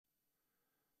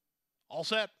All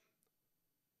set.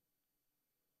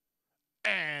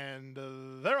 And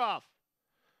they're off.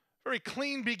 Very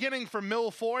clean beginning for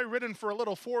Milfoy, ridden for a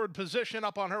little forward position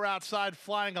up on her outside.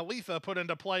 Flying Aletha put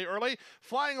into play early.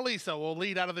 Flying Elisa will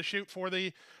lead out of the chute for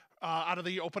the out of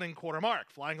the opening quarter mark.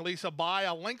 Flying Elisa by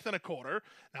a length and a quarter.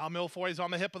 Now Milfoy's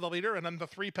on the hip of the leader, and then the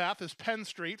three path is Penn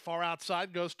Street. Far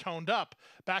outside goes Toned Up.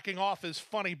 Backing off is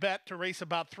Funny Bet to race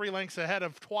about 3 lengths ahead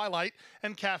of Twilight,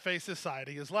 and Cafe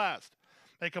Society is last.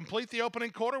 They complete the opening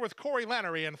quarter with Corey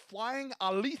Lannery and Flying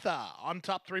Aletha on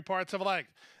top 3 parts of a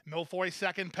length. Milfoy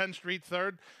second, Penn Street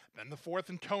third, then the fourth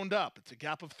and Toned Up. It's a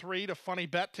gap of 3 to Funny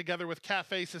Bet together with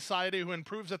Cafe Society, who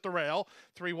improves at the rail.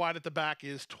 3 wide at the back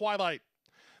is Twilight.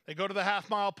 They go to the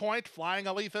half-mile point. Flying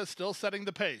Aletha still setting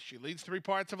the pace. She leads 3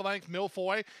 parts of a length.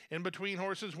 Milfoy in between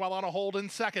horses, well on a hold in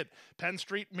second. Penn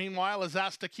Street, meanwhile, is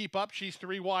asked to keep up. She's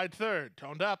 3 wide third.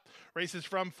 Toned Up races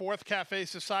from fourth. Cafe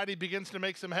Society begins to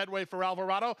make some headway for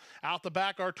Alvarado. Out the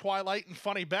back are Twilight and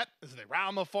Funny Bet as they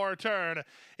round the far turn.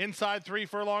 Inside 3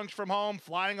 furlongs from home,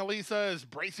 Flying Aletha is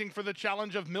bracing for the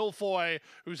challenge of Milfoy,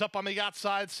 who's up on the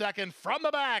outside second. From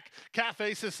the back,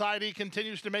 Cafe Society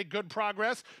continues to make good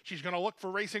progress. She's going to look for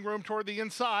racing room toward the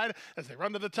inside as they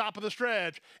run to the top of the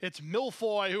stretch. It's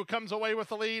Milfoy who comes away with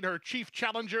the lead. Her chief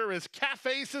challenger is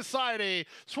Cafe Society.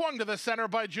 Swung to the center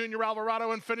by Junior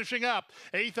Alvarado and finishing up.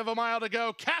 1/8 of a mile to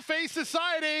go. Cafe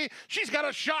Society, she's got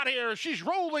a shot here. She's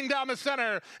rolling down the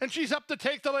center and she's up to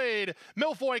take the lead.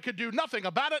 Milfoy could do nothing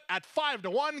about it at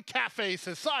 5-1. Cafe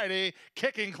Society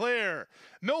kicking clear.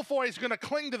 Milfoy's going to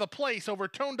cling to the place over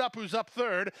Toned Up, who's up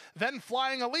third, then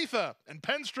Flying Aletha and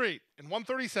Penn Street in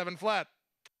 137 flat.